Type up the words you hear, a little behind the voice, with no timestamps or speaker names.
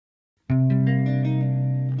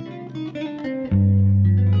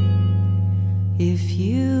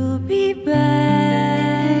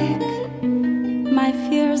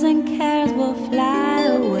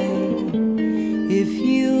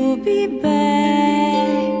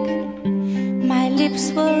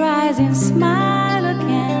and smile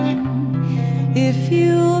again. If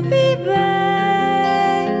you'll be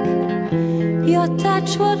back, your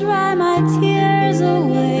touch will dry my tears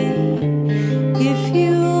away. If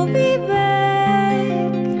you'll be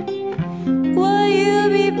back, will you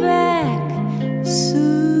be back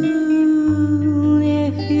soon?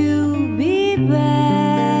 If you'll be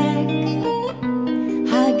back,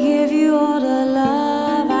 I'll give you all the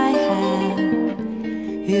love I have.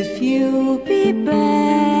 If you'll be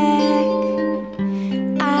back,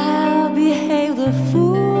 I'll behave the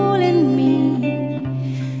fool in me.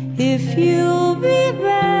 If you'll be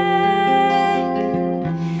back,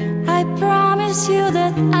 I promise you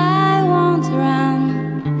that I won't run.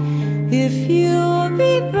 If you'll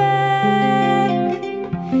be back,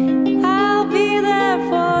 I'll be there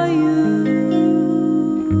for you.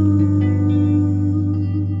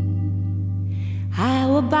 I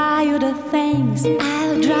will buy you the things,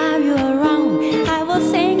 I'll drive you around, I will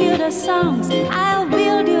sing you the songs, I